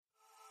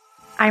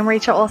I'm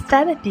Rachel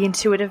Olstead, the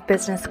Intuitive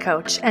Business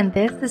Coach, and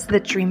this is the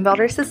Dream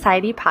Builder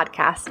Society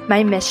podcast.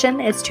 My mission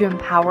is to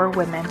empower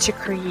women to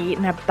create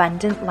an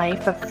abundant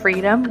life of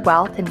freedom,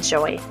 wealth, and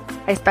joy.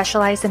 I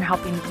specialize in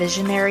helping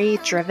visionary,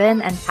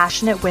 driven, and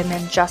passionate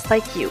women just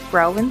like you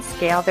grow and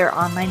scale their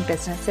online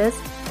businesses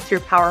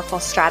through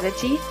powerful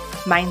strategy,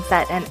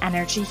 mindset, and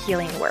energy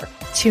healing work.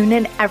 Tune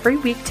in every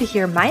week to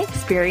hear my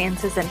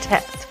experiences and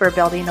tips for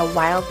building a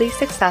wildly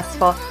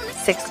successful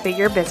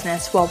six-figure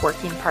business while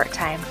working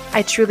part-time.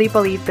 I truly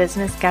believe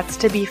business gets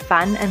to be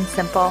fun and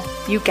simple.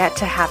 You get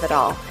to have it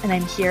all, and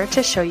I'm here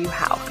to show you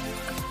how.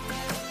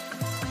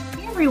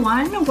 Hey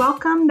everyone,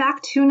 welcome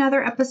back to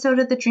another episode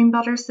of the Dream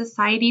Builder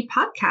Society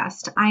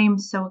podcast. I am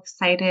so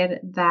excited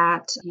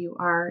that you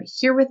are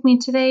here with me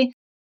today.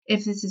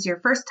 If this is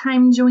your first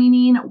time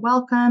joining,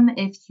 welcome.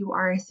 If you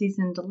are a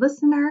seasoned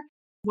listener,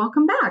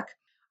 welcome back.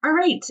 All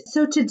right,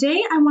 so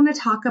today I want to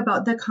talk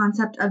about the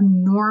concept of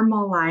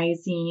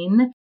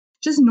normalizing,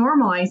 just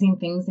normalizing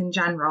things in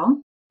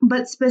general,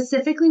 but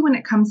specifically when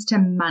it comes to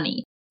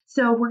money.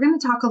 So we're going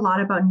to talk a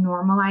lot about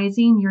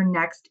normalizing your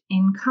next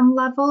income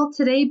level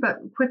today, but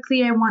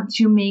quickly I want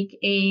to make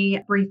a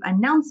brief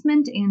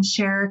announcement and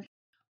share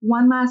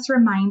one last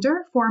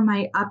reminder for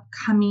my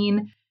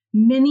upcoming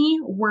mini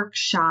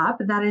workshop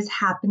that is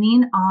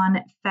happening on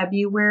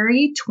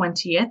February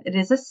 20th. It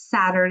is a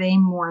Saturday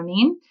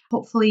morning.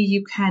 Hopefully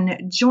you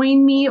can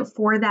join me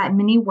for that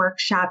mini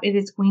workshop. It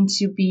is going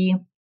to be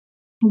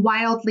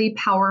wildly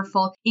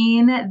powerful.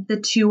 In the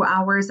 2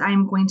 hours,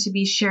 I'm going to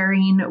be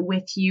sharing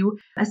with you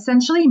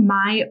essentially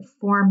my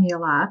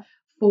formula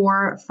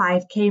for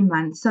 5K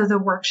months. So the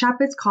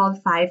workshop is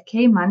called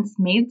 5K Months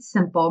Made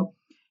Simple.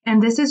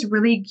 And this is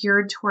really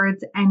geared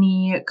towards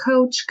any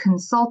coach,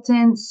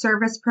 consultant,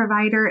 service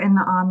provider in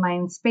the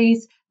online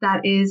space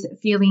that is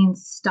feeling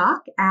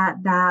stuck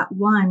at that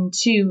 1,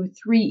 2,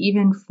 3,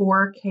 even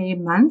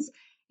 4K months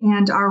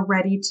and are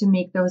ready to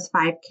make those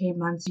 5K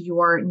months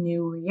your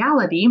new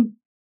reality.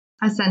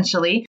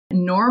 Essentially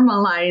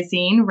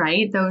normalizing,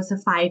 right, those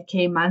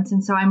 5K months.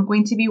 And so I'm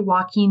going to be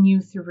walking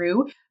you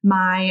through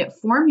my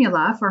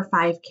formula for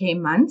 5K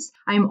months.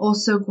 I'm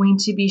also going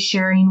to be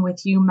sharing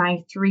with you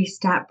my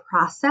 3-step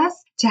process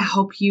to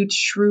help you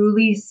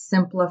truly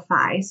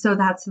simplify. So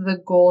that's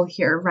the goal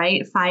here,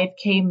 right?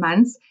 5K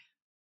months.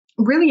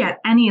 Really at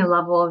any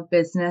level of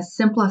business,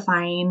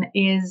 simplifying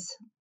is,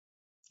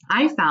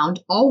 I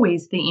found,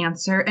 always the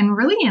answer, and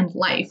really in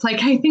life.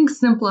 Like I think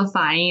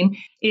simplifying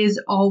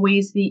is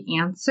always the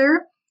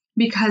answer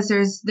because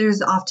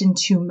there's often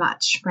too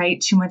much,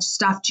 right? Too much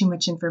stuff, too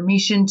much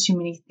information, too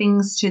many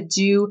things to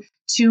do,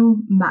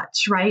 too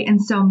much, right? And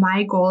so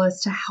my goal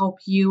is to help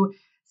you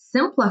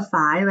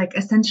simplify, like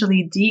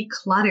essentially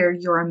declutter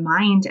your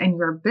mind and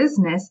your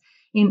business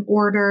in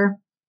order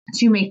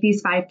to make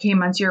these 5K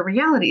months your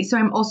reality. So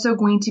I'm also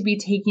going to be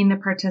taking the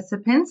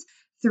participants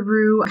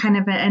through kind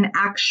of an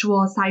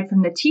actual, aside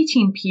from the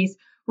teaching piece,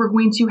 we're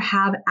going to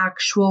have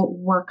actual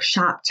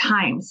workshop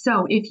time.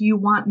 So if you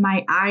want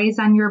my eyes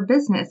on your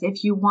business,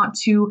 if you want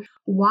to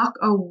walk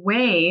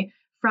away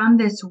from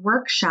this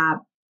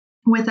workshop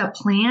with a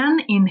plan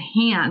in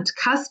hand,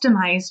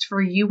 customized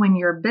for you and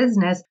your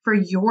business for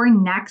your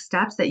next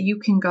steps that you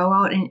can go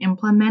out and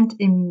implement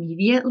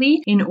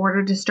immediately in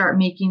order to start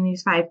making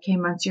these 5K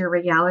months your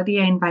reality,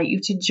 I invite you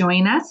to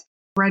join us.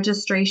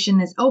 Registration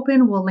is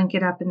open. We'll link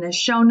it up in the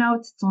show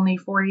notes. It's only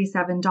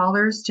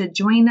 $47 to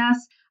join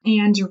us.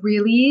 And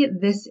really,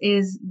 this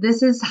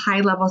is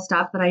high level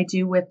stuff that I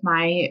do with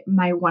my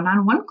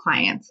one-on-one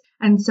clients.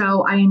 And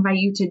so I invite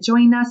you to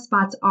join us.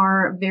 Spots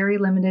are very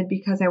limited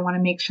because I want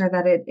to make sure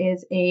that it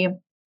is a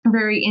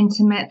very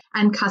intimate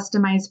and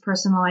customized,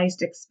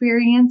 personalized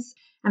experience.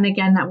 And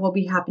again, that will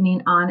be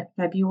happening on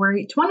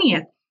February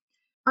 20th.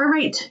 All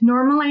right,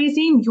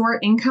 normalizing your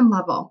income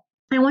level.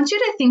 I want you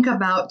to think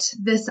about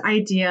this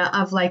idea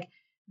of like,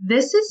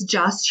 this is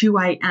just who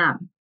I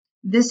am.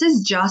 This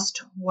is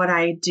just what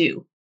I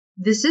do.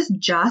 This is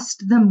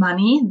just the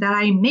money that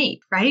I make,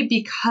 right?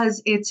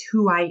 Because it's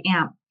who I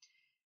am.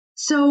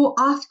 So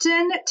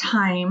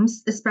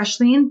oftentimes,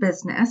 especially in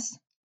business,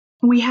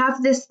 we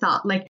have this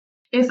thought, like,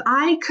 if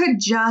I could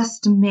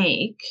just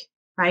make,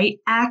 right,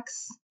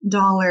 X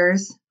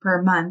dollars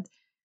per month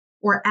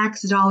or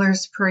X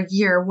dollars per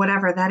year,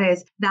 whatever that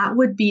is, that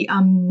would be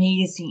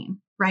amazing.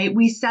 Right?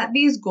 We set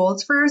these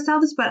goals for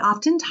ourselves, but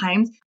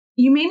oftentimes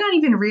you may not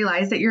even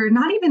realize that you're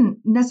not even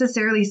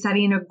necessarily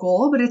setting a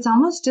goal, but it's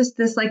almost just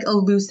this like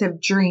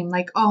elusive dream.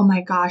 Like, oh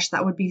my gosh,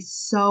 that would be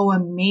so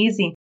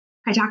amazing.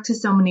 I talk to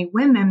so many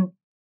women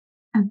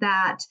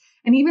that,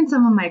 and even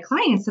some of my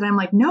clients that I'm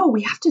like, no,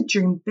 we have to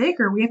dream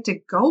bigger. We have to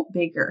go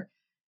bigger.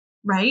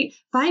 Right?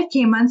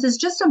 5K months is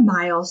just a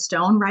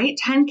milestone, right?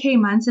 10K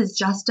months is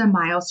just a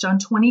milestone.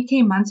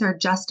 20K months are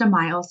just a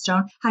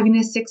milestone. Having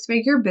a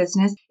 6-figure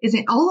business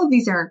isn't, all of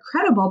these are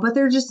incredible, but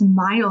they're just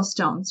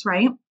milestones,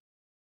 right?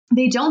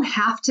 They don't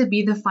have to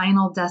be the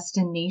final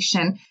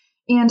destination.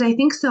 And I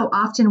think so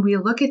often we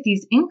look at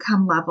these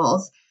income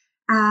levels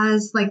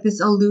as like this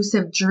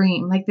elusive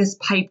dream, like this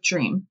pipe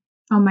dream.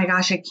 Oh my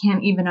gosh, I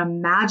can't even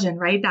imagine,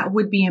 right? That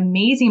would be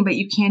amazing, but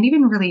you can't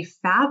even really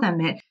fathom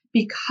it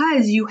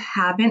because you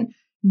haven't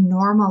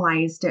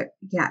normalized it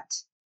yet,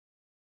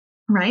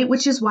 right?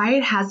 Which is why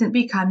it hasn't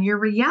become your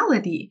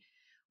reality.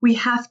 We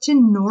have to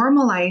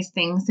normalize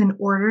things in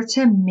order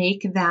to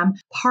make them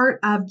part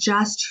of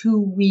just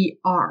who we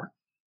are.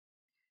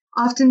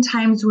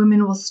 Oftentimes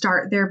women will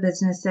start their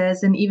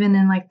businesses and even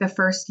in like the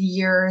first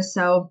year or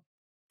so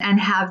and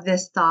have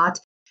this thought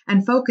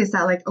and focus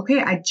that like,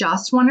 okay, I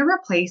just want to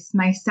replace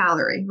my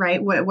salary,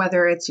 right?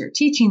 Whether it's your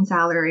teaching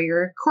salary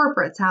or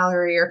corporate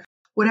salary or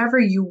whatever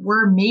you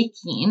were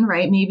making,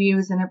 right? Maybe it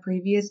was in a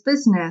previous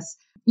business.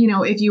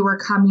 If you were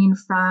coming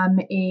from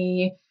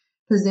a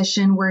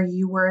position where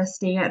you were a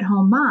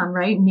stay-at-home mom,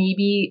 right?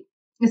 Maybe,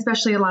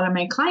 especially a lot of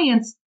my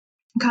clients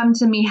come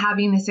to me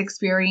having this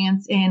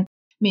experience in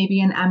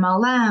maybe an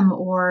MLM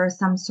or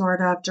some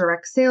sort of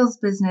direct sales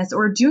business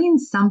or doing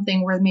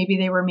something where maybe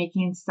they were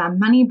making some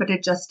money, but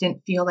it just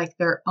didn't feel like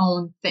their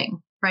own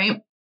thing,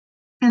 right?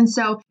 And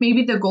so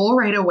maybe the goal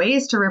right away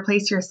is to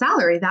replace your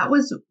salary. That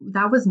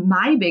was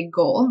my big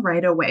goal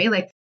right away.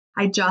 Like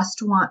I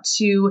just want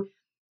to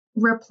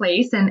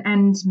replace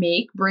and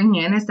bring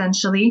in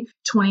essentially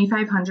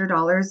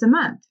 $2,500 a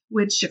month,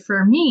 which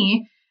for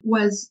me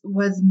was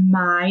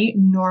my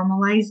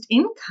normalized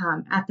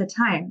income at the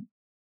time.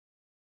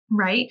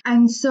 Right.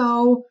 And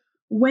so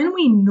when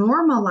we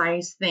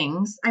normalize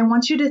things, I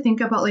want you to think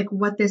about like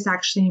what this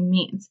actually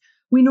means.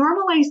 We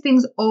normalize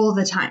things all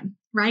the time,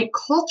 right?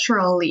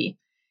 Culturally,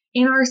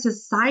 in our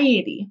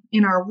society,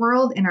 in our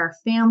world, in our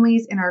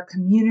families, in our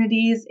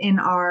communities, in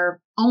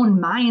our own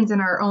minds,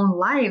 in our own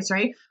lives,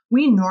 right?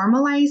 We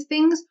normalize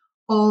things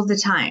all the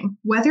time,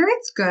 whether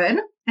it's good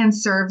and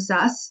serves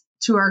us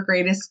to our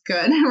greatest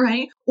good,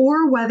 right?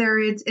 Or whether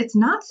it's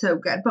not so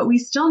good, but we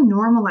still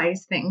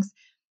normalize things.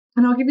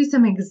 And I'll give you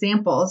some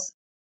examples,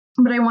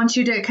 but I want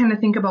you to kind of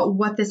think about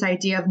what this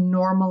idea of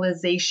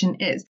normalization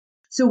is.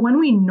 So when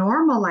we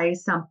normalize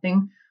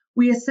something,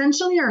 we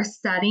essentially are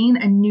setting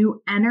a new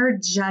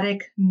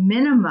energetic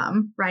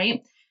minimum,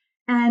 right?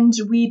 And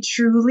we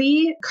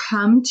truly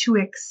come to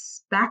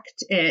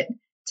expect it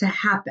to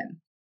happen.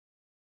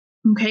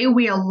 Okay,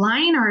 we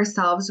align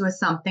ourselves with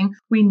something,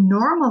 we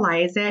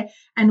normalize it,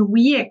 and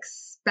we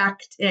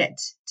expect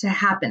it to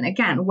happen.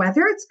 Again,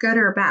 whether it's good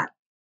or bad,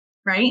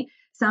 right?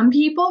 Some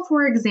people,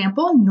 for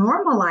example,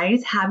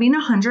 normalize having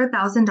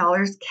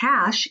 $100,000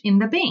 cash in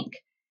the bank.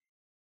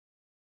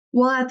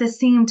 Well, at the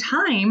same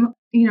time,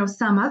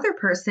 some other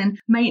person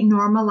might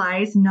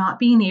normalize not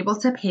being able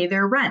to pay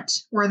their rent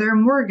or their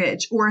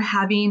mortgage or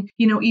having,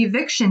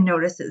 eviction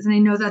notices. And I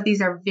know that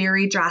these are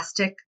very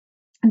drastic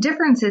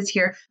differences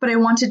here, but I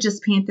want to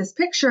just paint this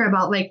picture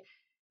about like,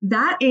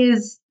 that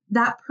is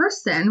that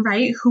person,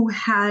 right, who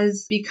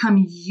has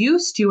become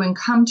used to and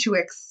come to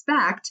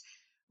expect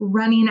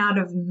running out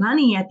of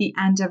money at the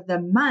end of the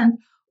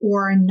month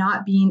or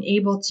not being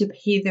able to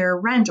pay their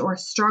rent or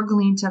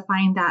struggling to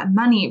find that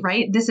money,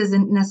 right? This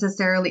isn't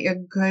necessarily a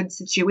good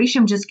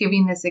situation. I'm just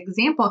giving this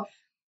example.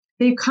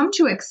 They've come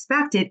to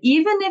expect it,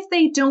 even if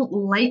they don't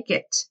like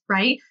it,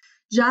 right?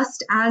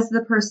 Just as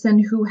the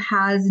person who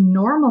has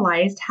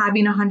normalized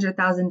having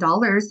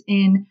 $100,000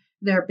 in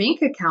their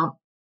bank account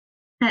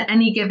at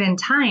any given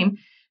time,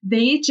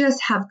 they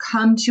just have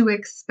come to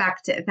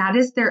expect it. That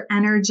is their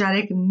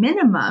energetic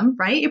minimum,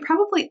 right? It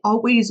probably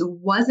always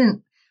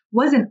wasn't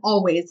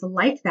always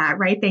like that,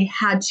 right? They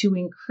had to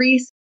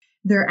increase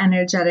their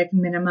energetic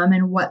minimum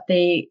and what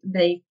they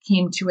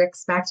came to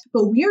expect.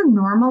 But we are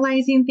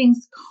normalizing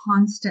things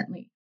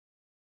constantly,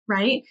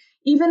 right?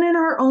 Even in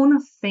our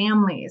own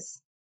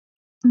families.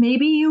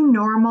 Maybe you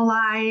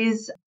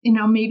normalize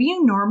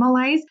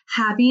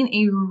having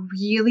a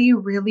really,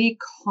 really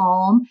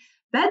calm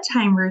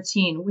bedtime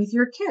routine with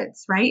your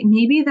kids, right?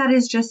 Maybe that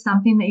is just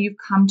something that you've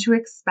come to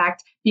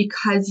expect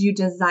because you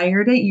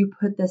desired it. You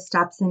put the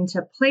steps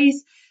into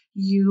place.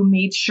 You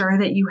made sure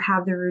that you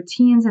have the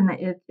routines and that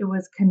it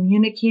was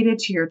communicated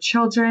to your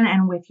children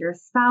and with your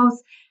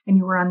spouse, and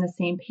you were on the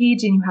same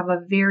page, and you have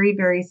a very,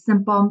 very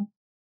simple,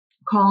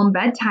 calm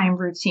bedtime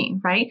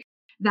routine, right?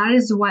 That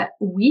is what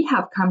we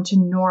have come to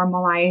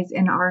normalize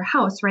in our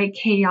house, right?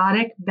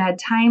 Chaotic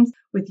bedtimes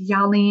with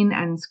yelling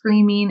and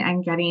screaming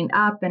and getting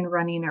up and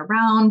running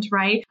around,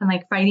 right? And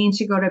like fighting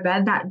to go to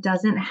bed. That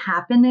doesn't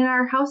happen in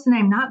our house. And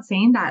I'm not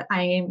saying that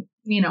I am,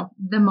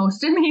 the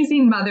most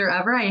amazing mother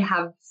ever. I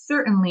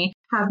certainly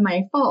have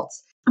my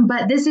faults,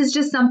 but this is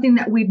just something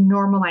that we've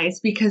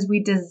normalized because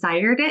we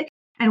desired it.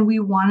 And we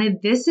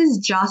wanted, this is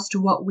just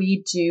what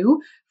we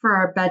do for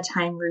our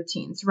bedtime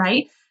routines,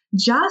 right?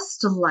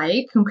 Just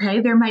like,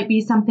 okay, there might be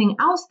something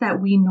else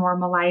that we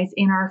normalize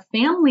in our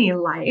family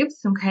lives,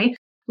 okay,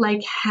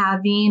 like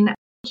having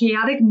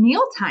chaotic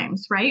meal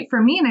times, right?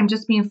 For me, and I'm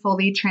just being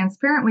fully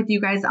transparent with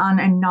you guys on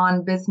a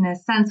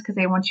non-business sense because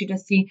I want you to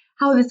see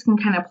how this can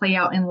kind of play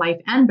out in life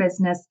and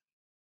business.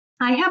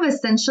 I have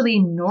essentially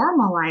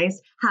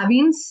normalized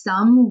having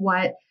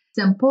somewhat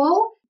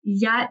simple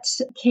yet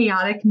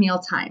chaotic meal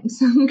times,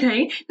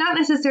 okay? Not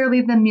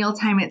necessarily the meal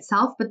time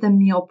itself, but the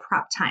meal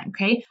prep time,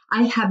 okay?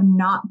 I have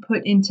not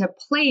put into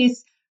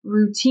place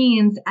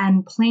routines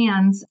and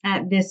plans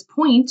at this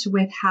point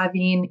with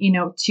having,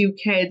 2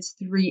 kids,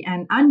 3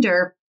 and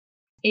under,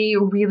 a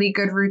really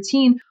good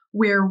routine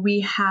where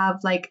we have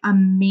like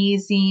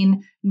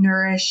amazing,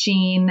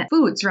 nourishing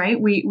foods, right?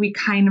 We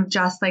kind of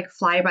just like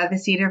fly by the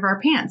seat of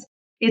our pants.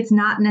 It's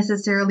not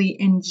necessarily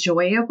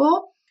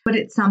enjoyable, but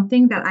it's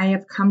something that I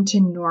have come to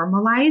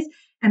normalize,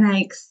 and I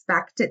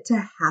expect it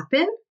to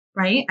happen,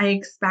 right? I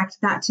expect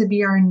that to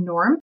be our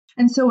norm.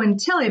 And so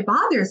until it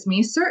bothers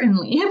me,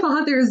 certainly it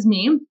bothers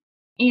me,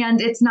 and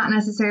it's not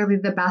necessarily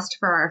the best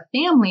for our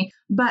family,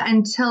 but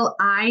until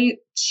I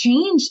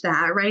change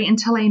that, right?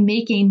 Until I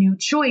make a new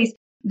choice,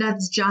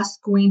 that's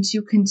just going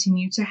to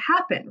continue to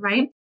happen,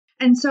 right?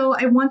 And so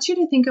I want you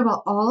to think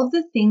about all of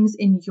the things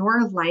in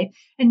your life,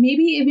 and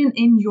maybe even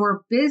in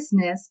your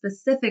business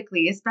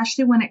specifically,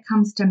 especially when it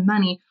comes to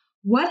money.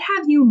 What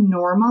have you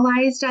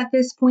normalized at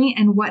this point,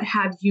 and what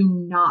have you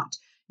not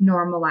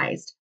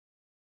normalized?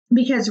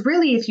 Because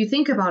really, if you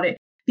think about it,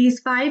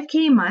 these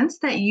 5K months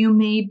that you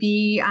may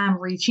be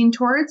reaching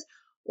towards,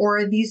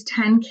 or these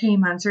 10K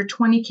months or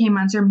 20K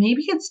months, or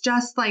maybe it's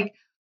just like,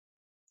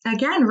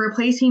 again,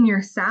 replacing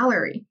your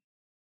salary,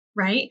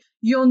 right?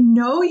 You'll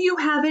know you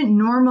haven't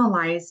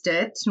normalized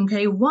it,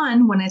 okay?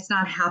 One, when it's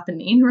not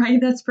happening, right?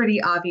 That's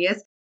pretty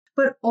obvious.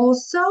 But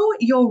also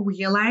you'll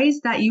realize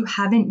that you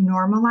haven't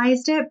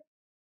normalized it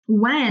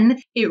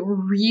when it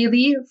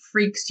really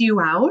freaks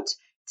you out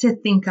to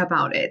think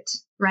about it,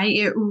 right?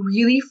 It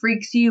really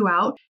freaks you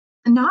out,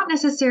 not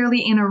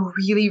necessarily in a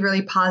really,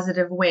 really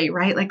positive way,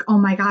 right? Like, oh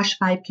my gosh,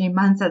 5K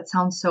months, that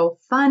sounds so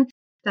fun.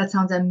 That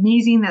sounds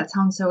amazing. That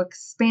sounds so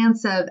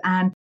expansive.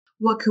 And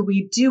what could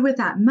we do with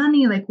that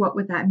money? Like, what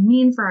would that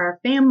mean for our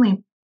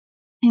family?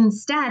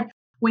 Instead,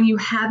 when you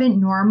haven't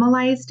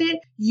normalized it,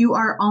 you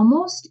are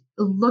almost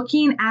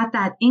looking at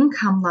that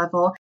income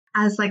level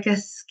as like a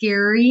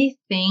scary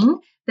thing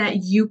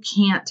that you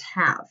can't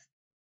have,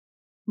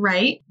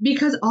 right?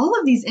 Because all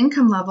of these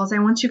income levels, I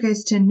want you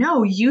guys to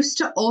know, used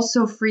to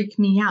also freak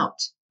me out,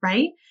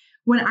 right?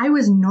 When I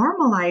was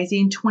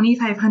normalizing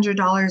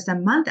 $2,500 a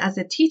month as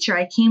a teacher,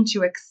 I came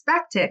to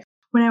expect it.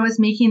 When I was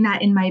making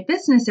that in my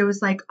business, it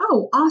was like,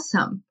 oh,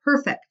 awesome,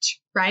 perfect,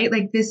 right?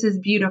 Like, this is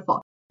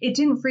beautiful. It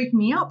didn't freak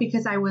me out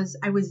because I was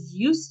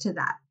used to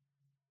that.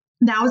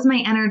 That was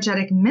my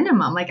energetic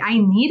minimum. Like, I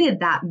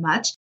needed that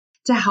much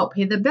to help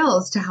pay the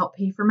bills, to help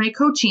pay for my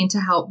coaching, to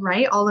help,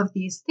 right? All of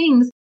these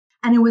things.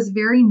 And it was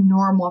very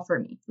normal for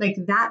me. Like,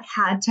 that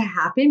had to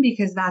happen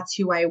because that's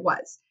who I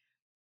was.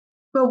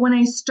 But when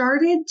I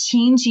started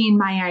changing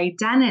my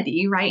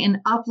identity, right, and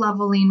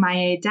up-leveling my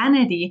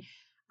identity,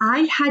 I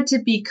had to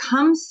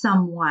become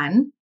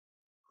someone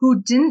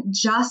who didn't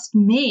just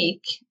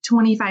make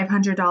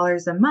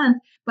 $2,500 a month,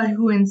 but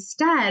who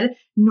instead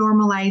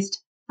normalized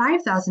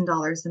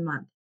 $5,000 a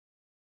month.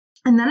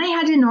 And then I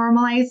had to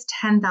normalize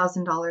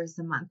 $10,000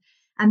 a month.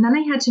 And then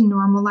I had to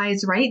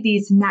normalize, right,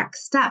 these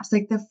next steps.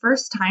 Like, the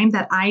first time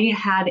that I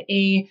had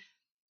a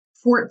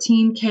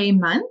 14K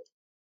month,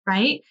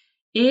 right,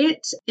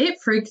 it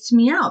freaked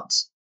me out,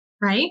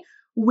 right?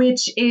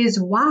 Which is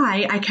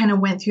why I kind of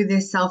went through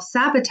this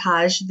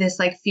self-sabotage, this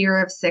like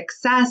fear of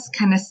success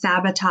kind of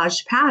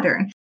sabotage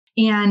pattern,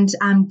 and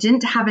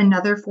didn't have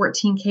another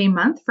 14K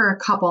month for a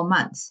couple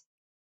months,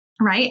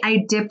 right?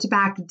 I dipped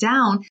back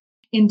down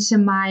into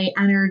my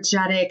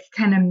energetic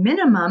kind of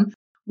minimum,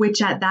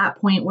 which at that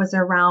point was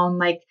around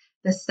like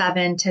the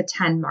 7 to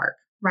 10 mark,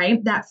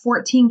 right? That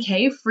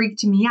 14K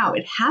freaked me out.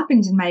 It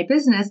happened in my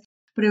business,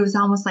 but it was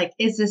almost like,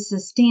 is this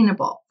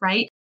sustainable,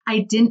 right? I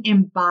didn't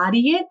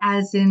embody it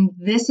as in,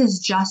 this is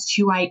just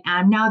who I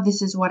am now.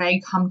 This is what I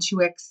come to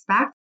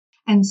expect.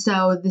 And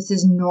so this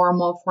is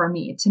normal for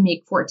me to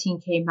make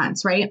 14K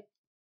months, right?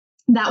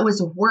 That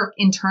was work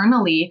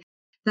internally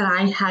that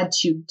I had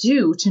to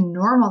do to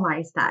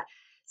normalize that.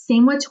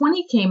 Same with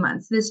 20K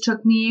months. This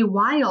took me a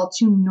while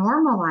to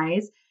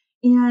normalize,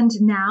 and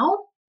now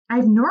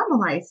I've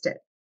normalized it.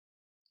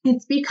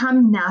 It's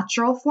become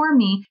natural for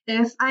me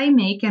if I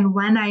make and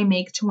when I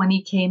make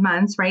 20K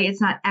months, right?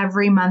 It's not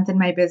every month in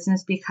my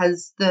business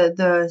because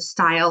the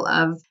style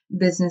of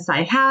business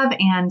I have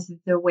and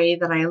the way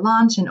that I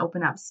launch and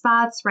open up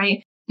spots,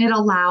 right? It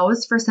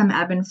allows for some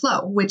ebb and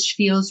flow, which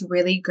feels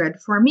really good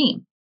for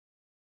me.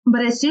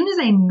 But as soon as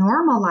I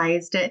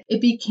normalized it, it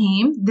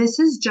became, this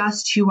is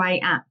just who I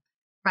am,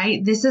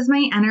 right? This is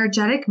my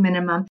energetic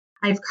minimum.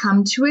 I've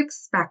come to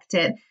expect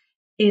it.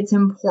 It's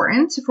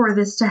important for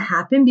this to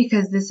happen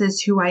because this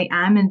is who I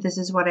am and this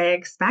is what I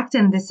expect.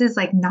 And this is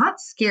like not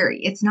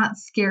scary. It's not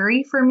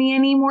scary for me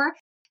anymore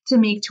to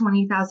make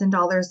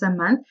 $20,000 a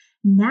month.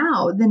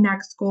 Now, the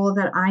next goal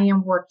that I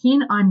am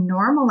working on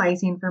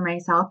normalizing for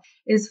myself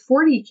is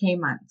 40K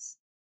months,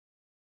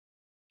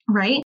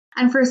 right?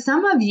 And for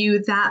some of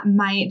you, that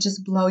might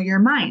just blow your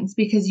minds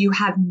because you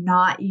have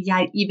not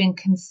yet even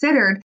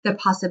considered the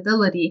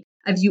possibility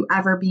of you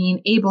ever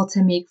being able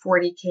to make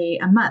 40K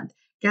a month.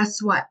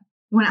 Guess what?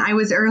 When I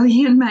was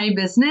early in my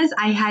business,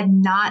 I had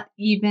not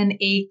even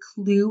a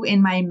clue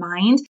in my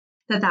mind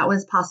that that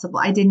was possible.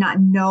 I did not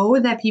know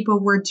that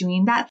people were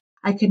doing that.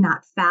 I could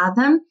not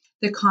fathom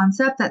the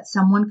concept that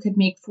someone could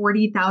make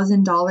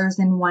 $40,000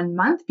 in 1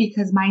 month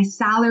because my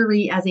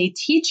salary as a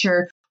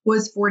teacher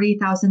was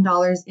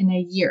 $40,000 in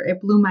a year.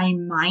 It blew my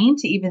mind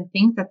to even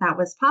think that that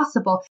was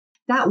possible.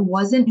 That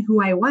wasn't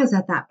who I was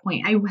at that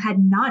point. I had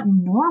not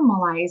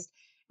normalized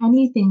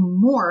anything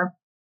more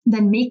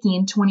than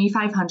making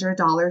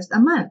 $2,500 a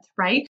month,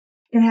 right?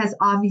 It has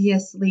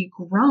obviously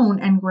grown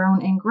and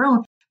grown and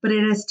grown, but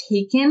it has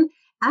taken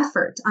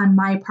effort on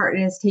my part.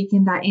 It has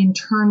taken that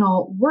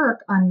internal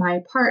work on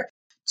my part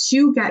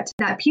to get to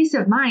that peace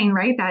of mind,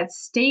 right? That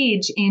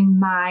stage in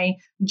my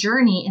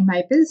journey in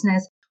my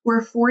business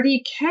where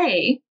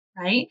 40K,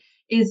 right,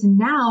 is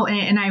now,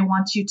 and I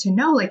want you to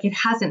know, like, it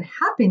hasn't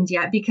happened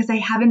yet because I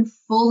haven't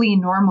fully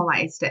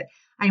normalized it.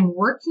 I'm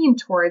working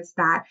towards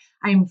that.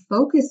 I'm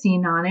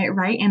focusing on it,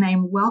 right? And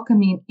I'm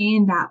welcoming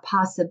in that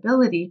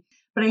possibility,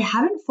 but I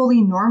haven't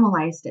fully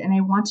normalized it. And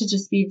I want to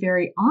just be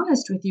very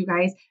honest with you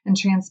guys and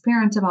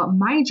transparent about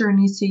my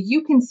journey so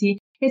you can see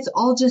it's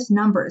all just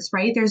numbers,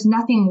 right? There's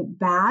nothing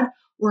bad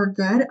or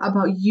good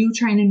about you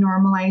trying to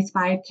normalize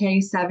 5K,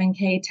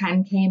 7K,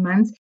 10K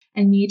months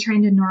and me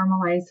trying to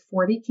normalize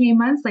 40K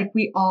months. Like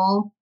we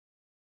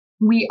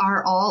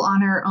are all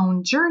on our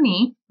own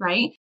journey,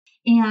 right?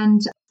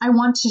 And I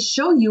want to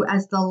show you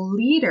as the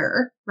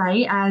leader,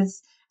 right?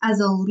 As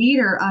a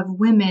leader of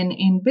women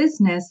in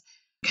business,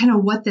 kind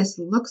of what this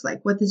looks like,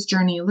 what this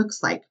journey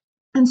looks like.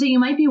 And so you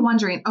might be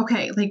wondering,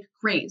 okay, like,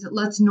 great,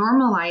 let's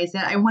normalize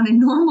it. I want to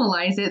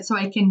normalize it so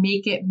I can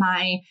make it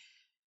my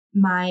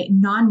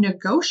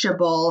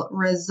non-negotiable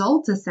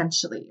result,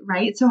 essentially,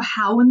 right? So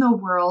how in the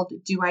world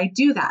do I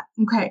do that?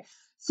 Okay.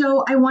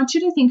 So I want you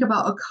to think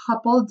about a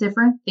couple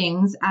different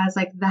things as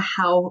like the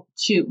how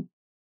to.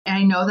 And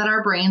I know that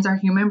our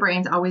human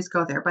brains always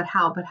go there, but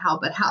how,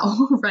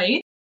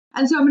 right?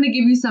 And so I'm going to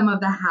give you some of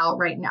the how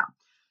right now.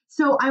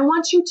 So I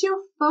want you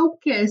to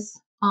focus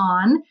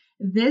on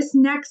this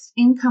next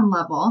income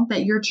level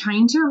that you're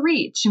trying to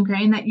reach,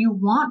 okay, and that you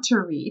want to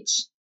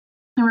reach.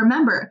 And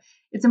remember,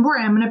 it's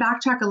important. I'm going to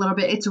backtrack a little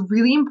bit. It's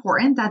really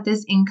important that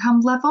this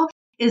income level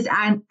is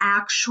an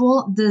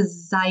actual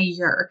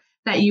desire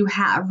that you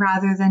have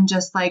rather than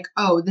just like,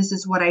 oh, this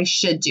is what I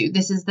should do.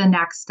 This is the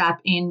next step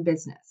in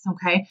business.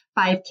 Okay.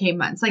 5K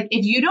months. Like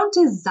if you don't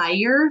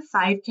desire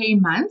 5K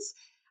months,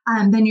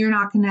 then you're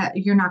not going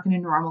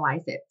to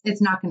normalize it.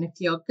 It's not going to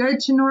feel good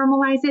to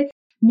normalize it.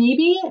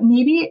 Maybe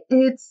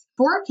it's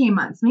 4K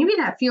months. Maybe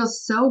that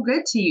feels so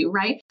good to you,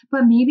 right?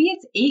 But maybe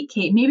it's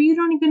 8K. Maybe you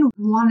don't even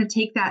want to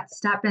take that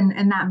step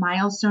and that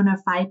milestone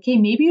of 5K.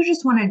 Maybe you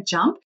just want to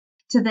jump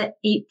to the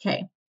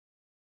 8K,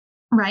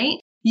 right?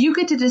 You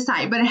get to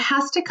decide, but it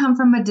has to come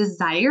from a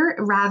desire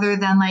rather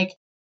than like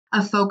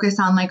a focus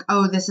on like,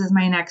 oh, this is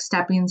my next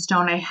stepping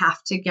stone. I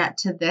have to get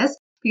to this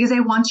because I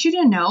want you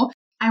to know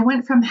I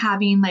went from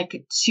having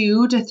like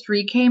 2 to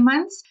 3K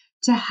months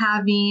to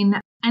having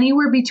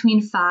anywhere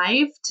between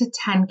 5 to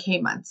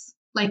 10K months,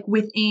 like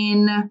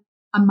within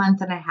a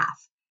month and a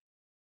half.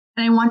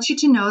 And I want you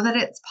to know that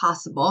it's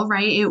possible,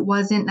 right? It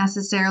wasn't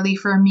necessarily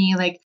for me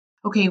like,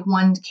 okay,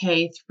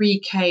 1K,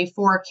 3K,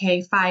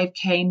 4K,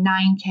 5K,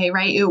 9K,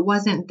 right? It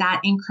wasn't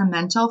that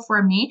incremental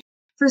for me.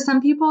 For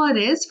some people it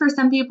is, for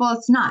some people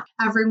it's not.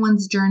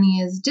 Everyone's journey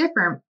is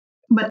different.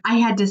 But I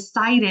had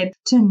decided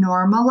to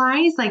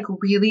normalize like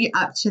really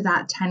up to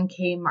that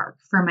 10K mark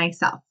for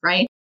myself,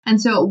 right?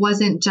 And so it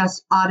wasn't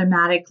just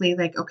automatically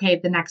like, okay,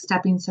 the next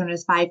stepping stone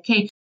is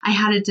 5K. I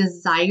had a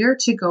desire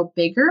to go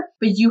bigger,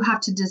 but you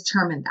have to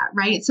determine that,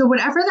 right? So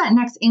whatever that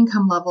next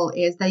income level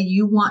is that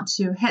you want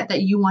to hit,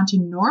 that you want to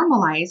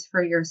normalize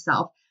for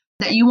yourself,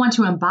 that you want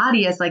to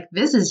embody as like,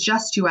 this is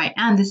just who I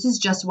am. This is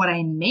just what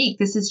I make.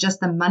 This is just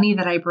the money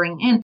that I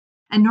bring in,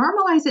 and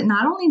normalize it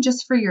not only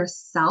just for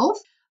yourself,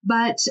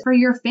 but for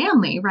your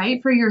family,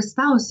 right? For your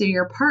spouse or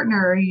your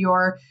partner,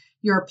 or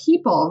your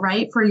people,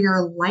 right? For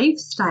your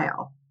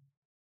lifestyle.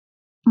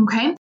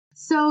 Okay.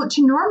 So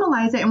to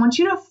normalize it, I want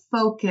you to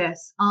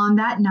focus on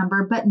that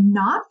number, but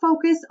not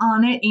focus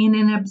on it in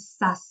an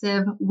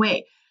obsessive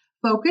way.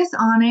 Focus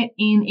on it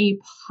in a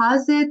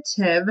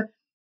positive,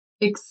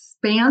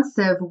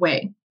 expansive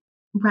way,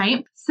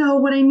 right? So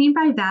what I mean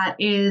by that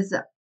is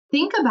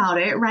think about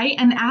it, right?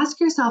 And ask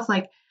yourself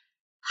like,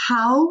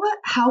 how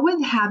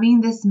would having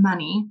this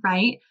money,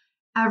 right,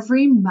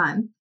 every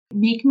month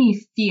make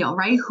me feel,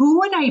 right? Who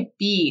would I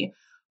be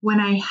when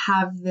I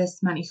have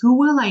this money? Who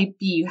will I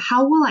be?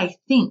 How will I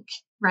think,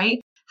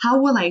 right?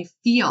 How will I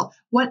feel?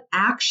 What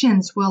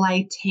actions will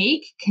I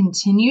take,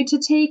 continue to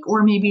take,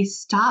 or maybe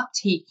stop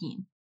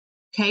taking,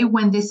 okay,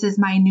 when this is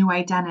my new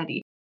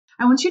identity?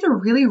 I want you to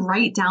really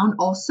write down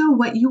also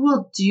what you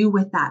will do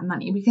with that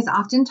money, because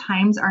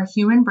oftentimes our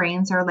human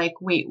brains are like,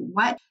 wait,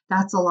 what?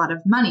 That's a lot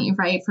of money,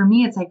 right? For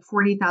me, it's like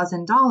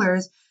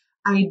 $40,000.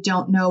 I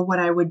don't know what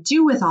I would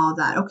do with all of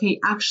that. Okay,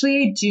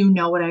 actually, I do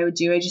know what I would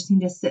do. I just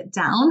need to sit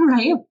down,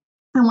 right?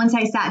 And once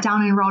I sat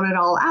down and wrote it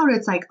all out,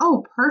 it's like,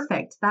 oh,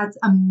 perfect. That's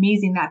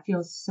amazing. That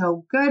feels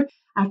so good.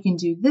 I can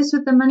do this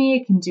with the money.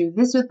 I can do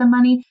this with the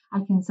money. I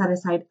can set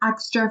aside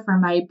extra for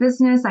my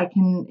business. I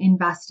can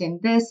invest in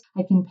this.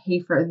 I can pay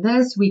for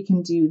this. We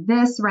can do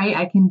this, right?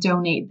 I can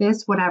donate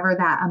this, whatever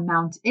that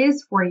amount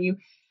is for you.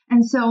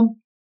 And so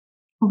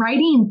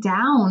writing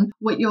down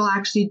what you'll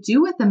actually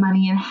do with the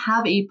money and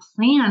have a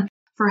plan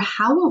for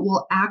how it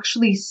will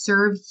actually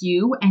serve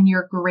you and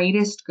your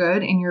greatest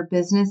good in your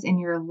business, in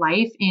your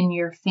life, in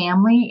your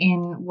family,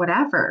 in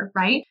whatever,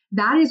 right?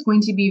 That is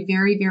going to be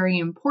very, very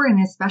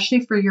important, especially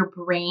for your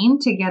brain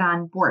to get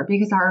on board,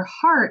 because our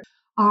heart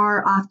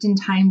are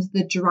oftentimes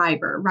the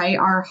driver, right?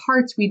 Our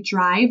hearts, we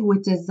drive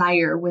with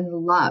desire, with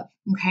love,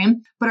 okay?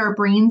 But our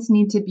brains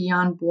need to be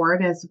on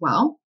board as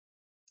well.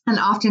 And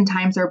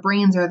oftentimes our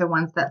brains are the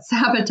ones that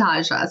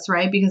sabotage us,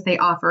 right? Because they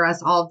offer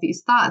us all of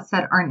these thoughts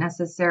that aren't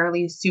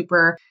necessarily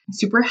super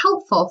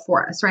helpful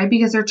for us, right?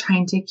 Because they're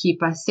trying to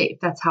keep us safe.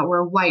 That's how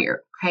we're wired,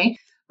 okay?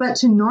 But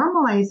to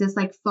normalize this,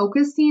 like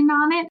focusing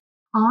on it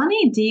on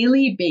a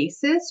daily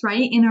basis,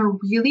 right? In a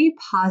really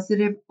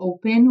positive,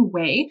 open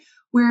way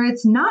where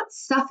it's not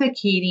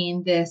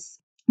suffocating this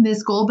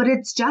goal, but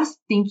it's just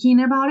thinking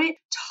about it,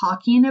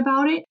 talking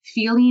about it,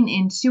 feeling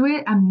into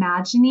it,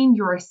 imagining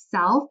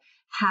yourself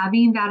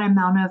having that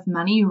amount of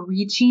money,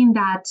 reaching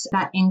that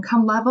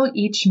income level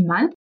each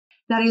month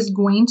that is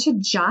going to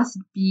just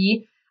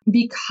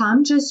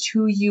become just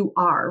who you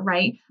are,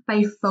 right?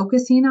 By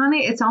focusing on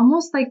it, it's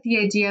almost like the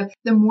idea of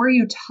the more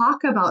you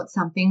talk about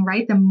something,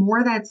 right? The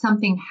more that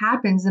something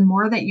happens, the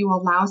more that you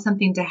allow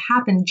something to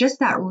happen, just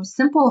that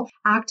simple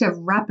act of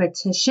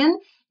repetition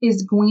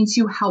is going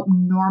to help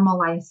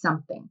normalize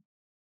something.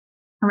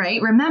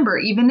 Right? Remember,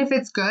 even if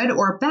it's good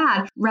or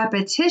bad,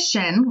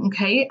 repetition,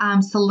 okay,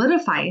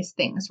 solidifies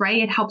things,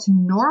 right? It helps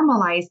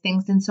normalize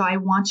things. And so I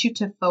want you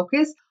to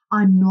focus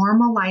on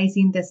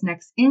normalizing this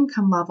next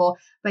income level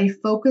by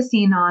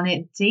focusing on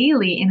it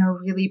daily in a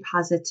really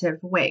positive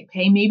way.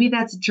 Okay. Maybe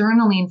that's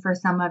journaling for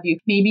some of you.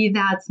 Maybe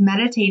that's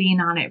meditating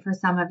on it for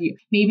some of you.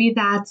 Maybe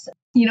that's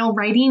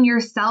writing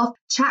yourself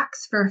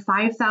checks for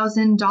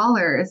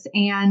 $5,000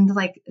 and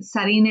like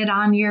setting it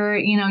on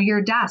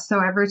your desk.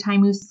 So every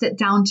time you sit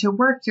down to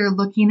work, you're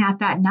looking at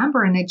that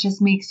number and it just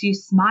makes you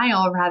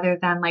smile rather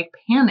than like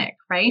panic,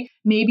 right?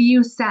 Maybe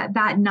you set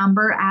that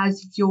number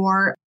as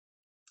your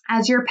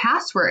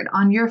password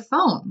on your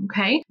phone,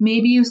 okay?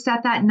 Maybe you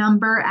set that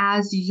number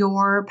as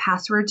your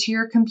password to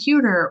your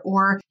computer,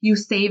 or you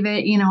save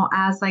it,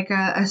 as like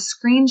a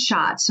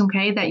screenshot,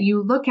 okay, that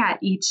you look at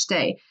each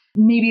day.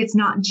 Maybe it's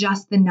not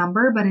just the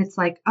number, but it's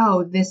like,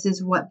 oh, this is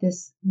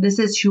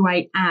who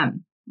I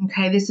am.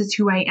 Okay, this is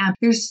who I am.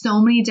 There's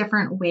so many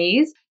different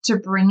ways to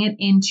bring it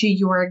into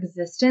your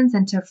existence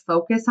and to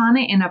focus on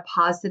it in a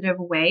positive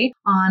way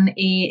on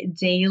a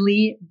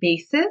daily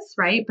basis,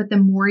 right? But the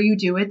more you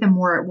do it, the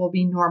more it will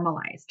be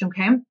normalized,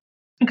 okay?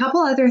 A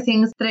couple other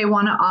things that I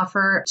want to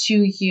offer to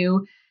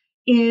you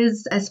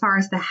is, as far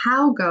as the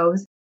how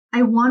goes,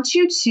 I want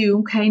you to,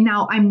 okay,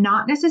 now I'm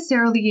not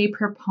necessarily a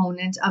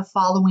proponent of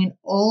following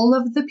all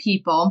of the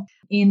people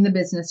in the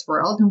business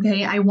world,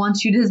 okay? I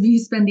want you to be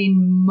spending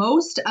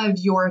most of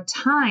your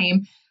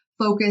time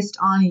focused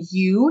on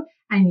you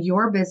and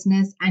your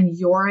business and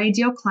your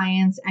ideal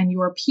clients and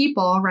your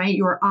people, right?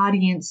 Your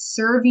audience,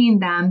 serving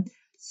them,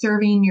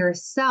 serving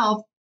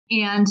yourself,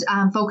 and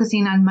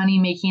focusing on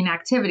money-making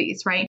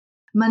activities, right?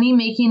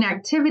 Money-making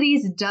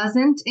activities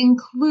doesn't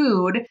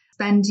include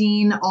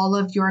spending all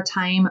of your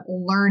time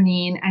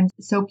learning and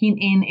soaking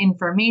in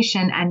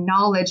information and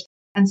knowledge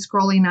and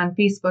scrolling on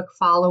Facebook,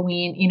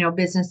 following,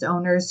 business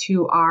owners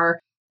who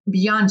are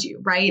beyond you,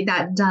 right?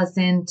 That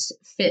doesn't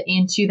fit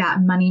into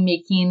that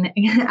money-making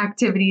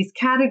activities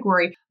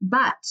category.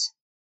 But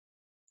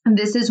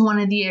this is one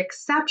of the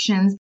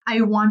exceptions.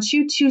 I want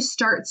you to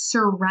start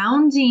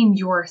surrounding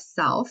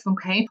yourself,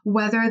 okay?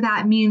 Whether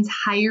that means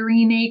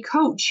hiring a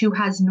coach who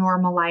has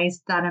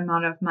normalized that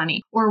amount of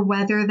money, or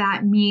whether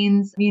that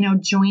means,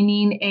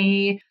 joining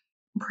a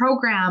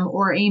program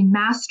or a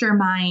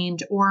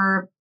mastermind,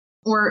 or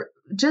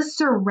just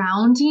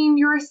surrounding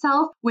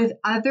yourself with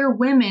other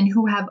women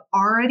who have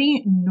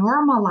already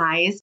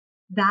normalized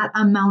that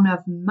amount of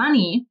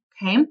money,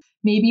 okay?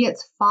 Maybe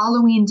it's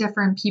following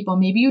different people.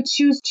 Maybe you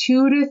choose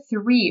 2 to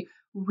 3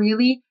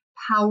 really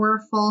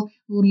powerful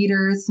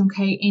leaders,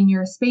 okay, in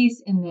your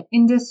space, in the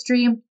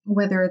industry,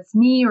 whether it's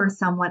me or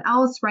someone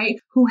else, right,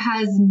 who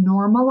has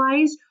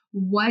normalized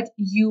what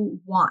you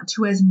want,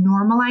 who has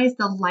normalized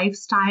the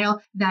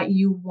lifestyle that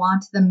you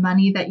want, the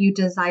money that you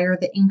desire,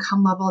 the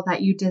income level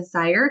that you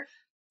desire.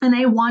 And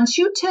I want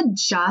you to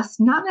just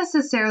not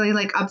necessarily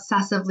like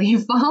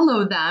obsessively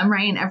follow them,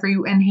 right? And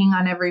hang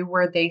on every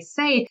word they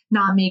say,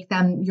 not make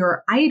them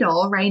your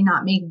idol, right?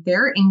 Not make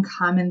their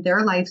income and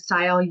their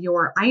lifestyle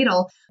your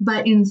idol,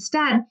 but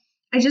instead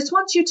I just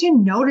want you to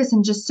notice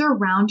and just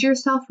surround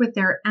yourself with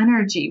their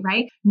energy,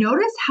 right?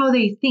 Notice how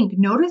they think.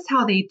 Notice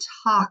how they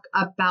talk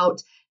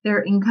about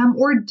their income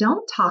or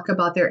don't talk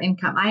about their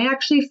income. I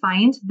actually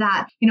find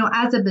that,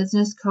 as a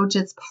business coach,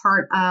 it's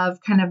part of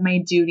kind of my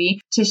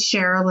duty to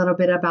share a little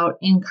bit about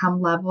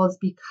income levels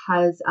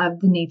because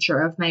of the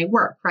nature of my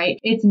work, right?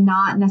 It's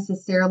not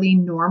necessarily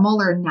normal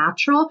or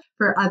natural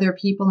for other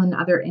people in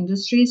other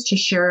industries to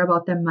share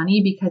about the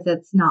money because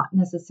it's not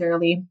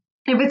necessarily,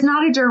 if it's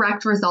not a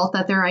direct result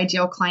that their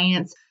ideal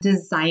clients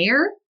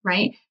desire,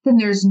 right, then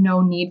there's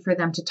no need for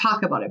them to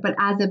talk about it. But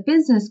as a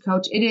business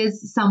coach, it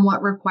is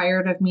somewhat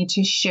required of me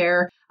to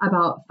share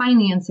about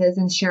finances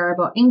and share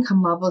about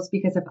income levels,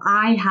 because if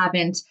I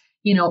haven't,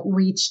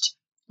 reached,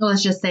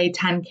 let's just say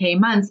 10K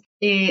months,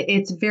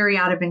 it's very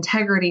out of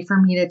integrity for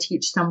me to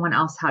teach someone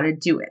else how to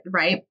do it,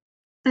 right?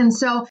 And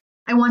so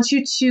I want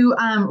you to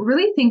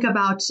really think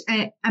about,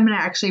 I'm going to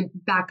actually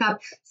back up.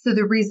 So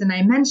the reason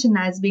I mention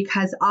that is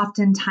because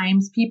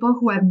oftentimes people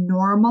who have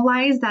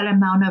normalized that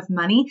amount of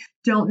money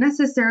don't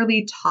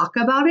necessarily talk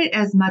about it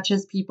as much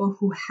as people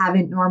who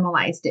haven't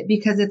normalized it,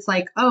 because it's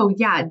like, oh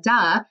yeah,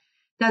 duh,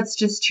 that's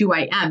just who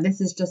I am.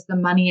 This is just the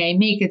money I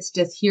make. It's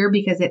just here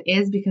because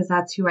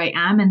that's who I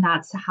am. And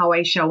that's how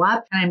I show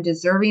up, and I'm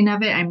deserving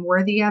of it. I'm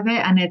worthy of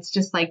it. And it's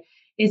just like,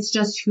 it's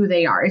just who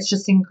they are. It's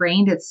just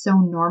ingrained. It's so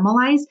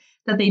normalized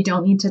that they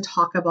don't need to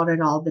talk about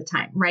it all the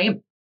time,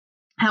 right?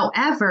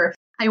 However,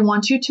 I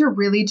want you to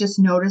really just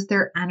notice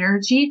their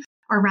energy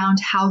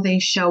around how they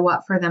show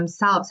up for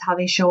themselves, how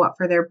they show up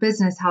for their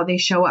business, how they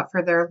show up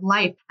for their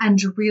life,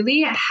 and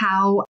really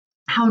how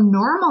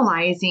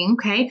normalizing,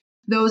 okay,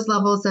 those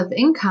levels of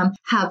income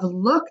have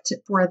looked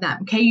for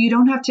them. Okay, you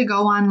don't have to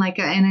go on like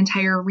an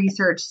entire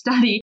research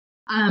study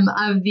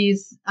of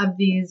these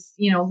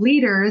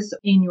leaders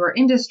in your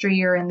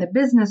industry or in the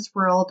business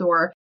world,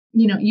 or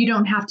you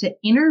don't have to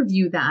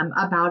interview them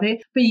about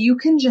it, but you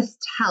can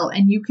just tell,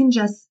 and you can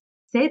just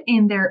sit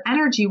in their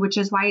energy, which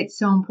is why it's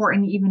so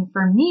important even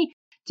for me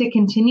to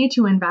continue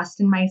to invest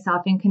in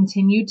myself and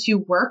continue to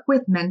work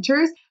with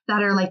mentors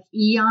that are like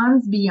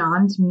eons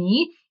beyond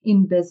me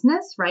in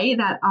business, right?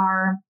 That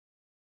are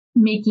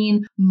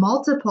making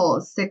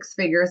multiple six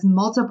figures,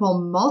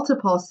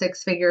 multiple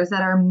six figures,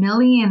 that are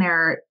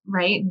millionaire,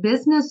 right?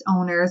 Business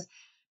owners,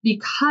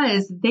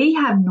 because they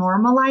have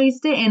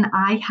normalized it and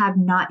I have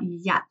not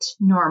yet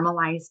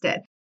normalized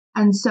it.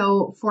 And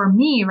so for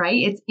me,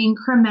 right, it's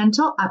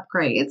incremental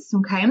upgrades.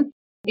 Okay.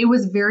 It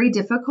was very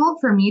difficult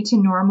for me to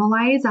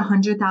normalize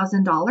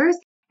 $100,000.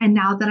 And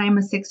now that I'm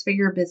a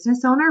six-figure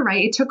business owner,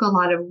 right, it took a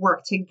lot of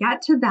work to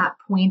get to that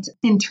point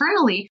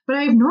internally, but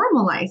I've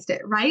normalized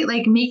it, right?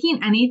 Like making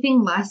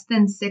anything less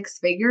than six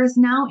figures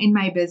now in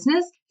my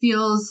business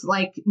feels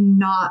like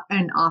not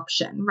an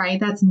option, right?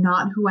 That's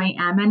not who I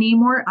am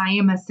anymore. I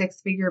am a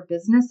six-figure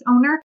business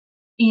owner.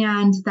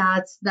 And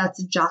that's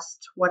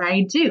just what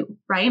I do,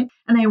 right?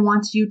 And I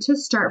want you to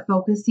start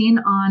focusing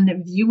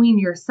on viewing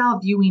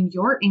yourself, viewing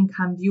your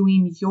income,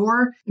 viewing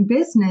your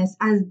business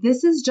as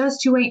this is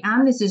just who I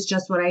am. This is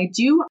just what I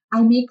do.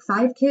 I make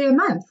 $5K a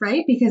month,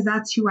 right? Because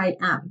that's who I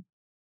am.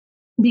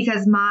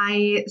 Because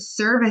my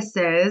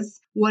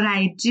services, what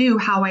I do,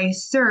 how I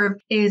serve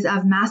is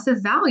of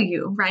massive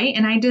value, right?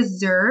 And I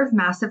deserve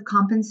massive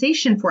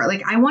compensation for it.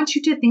 Like, I want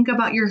you to think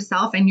about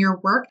yourself and your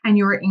work and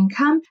your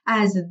income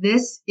as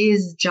this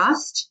is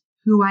just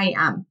who I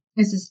am.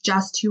 This is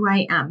just who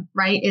I am,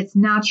 right? It's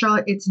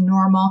natural. It's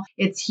normal.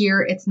 It's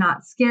here. It's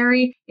not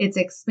scary. It's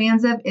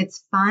expansive.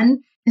 It's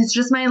fun. It's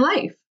just my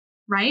life,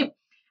 right?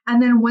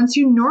 And then once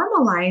you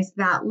normalize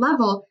that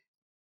level,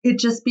 it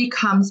just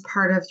becomes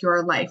part of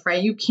your life,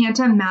 right? You can't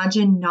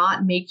imagine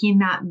not making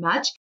that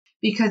much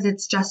because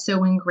it's just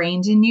so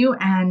ingrained in you,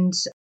 and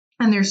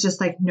there's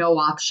just like no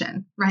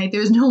option, right?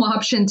 There's no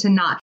option to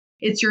not.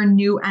 It's your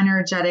new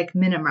energetic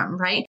minimum,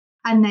 right?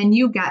 And then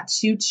you get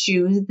to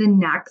choose the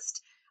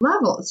next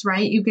levels,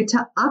 right? You get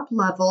to up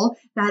level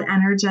that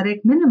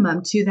energetic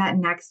minimum to that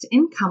next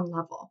income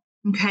level,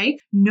 okay?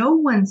 No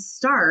one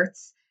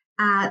starts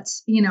at,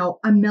 $1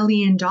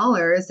 million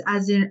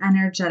as an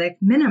energetic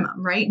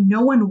minimum, right?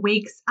 No one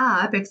wakes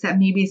up, except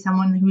maybe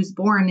someone who's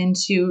born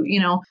into,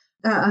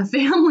 a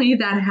family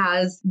that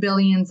has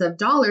billions of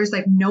dollars.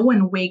 Like, no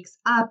one wakes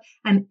up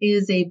and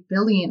is a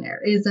billionaire,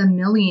 is a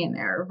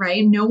millionaire,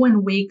 right? No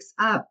one wakes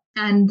up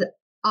and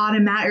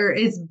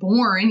is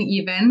born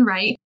even,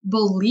 right?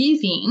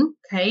 Believing,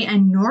 okay,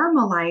 and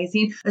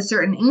normalizing a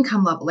certain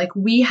income level. Like,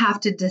 we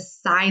have to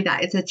decide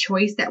that. It's a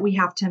choice that we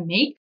have to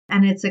make.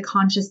 And it's a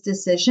conscious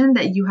decision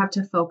that you have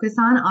to focus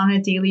on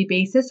a daily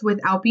basis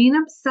without being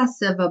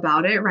obsessive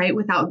about it, right?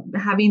 Without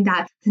having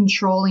that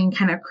controlling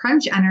kind of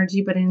crunch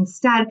energy, but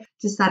instead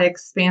just that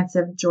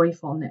expansive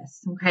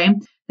joyfulness. Okay.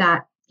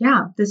 That,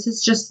 yeah, this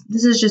is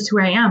just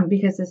who I am,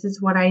 because this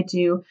is what I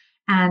do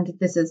and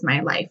this is my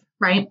life,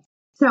 right?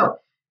 So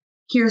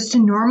here's to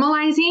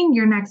normalizing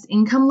your next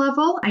income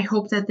level. I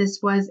hope that this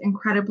was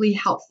incredibly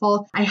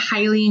helpful. I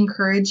highly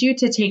encourage you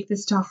to take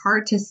this to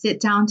heart, to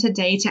sit down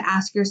today, to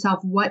ask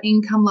yourself, what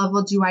income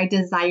level do I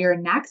desire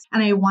next?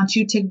 And I want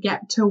you to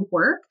get to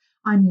work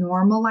on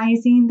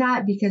normalizing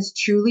that, because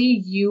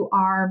truly you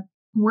are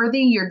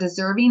worthy, you're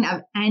deserving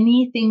of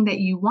anything that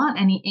you want,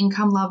 any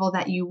income level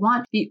that you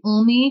want. The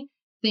only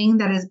thing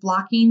that is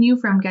blocking you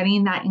from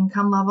getting that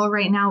income level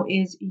right now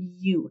is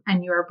you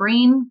and your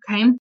brain,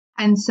 okay?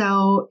 And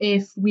so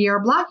if we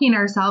are blocking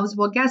ourselves,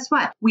 well, guess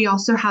what? We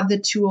also have the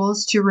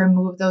tools to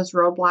remove those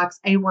roadblocks.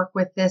 I work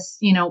with this,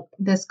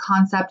 this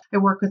concept. I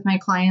work with my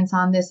clients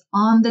on this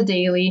on the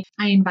daily.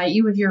 I invite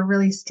you, if you're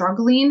really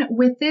struggling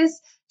with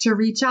this, to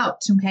reach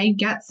out, okay?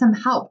 Get some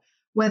help,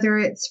 whether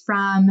it's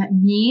from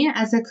me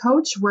as a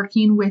coach,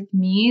 working with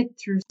me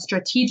through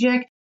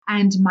strategic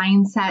and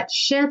mindset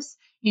shifts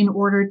in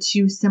order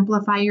to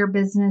simplify your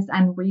business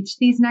and reach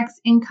these next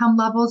income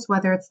levels,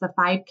 whether it's the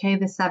 5K,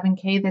 the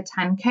 7K, the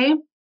 10K,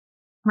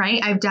 right?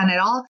 I've done it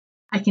all.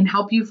 I can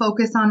help you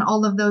focus on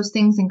all of those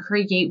things and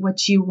create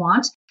what you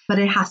want, but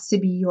it has to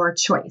be your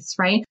choice,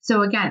 right?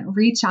 So again,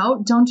 reach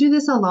out. Don't do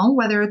this alone,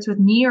 whether it's with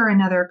me or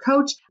another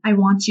coach. I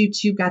want you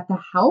to get the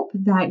help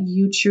that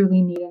you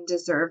truly need and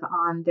deserve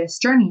on this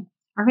journey.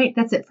 All right,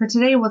 that's it for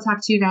today. We'll talk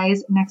to you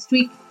guys next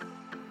week.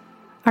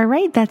 All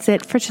right, that's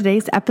it for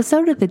today's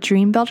episode of the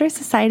Dream Builder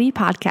Society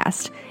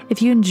podcast.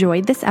 If you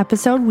enjoyed this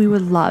episode, we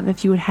would love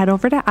if you would head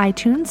over to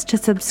iTunes to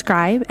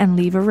subscribe and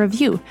leave a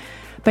review.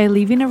 By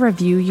leaving a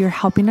review, you're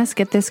helping us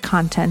get this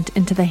content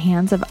into the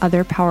hands of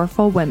other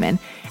powerful women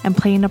and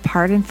playing a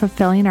part in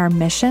fulfilling our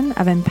mission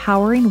of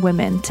empowering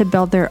women to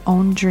build their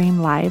own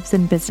dream lives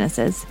and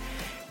businesses.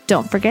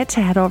 Don't forget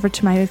to head over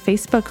to my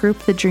Facebook group,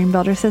 the Dream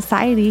Builder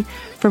Society,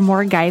 for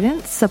more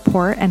guidance,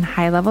 support, and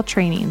high-level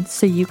training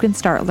so you can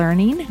start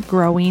learning,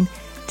 growing,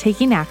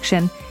 taking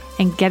action,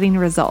 and getting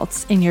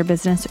results in your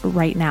business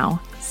right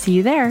now. See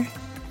you there.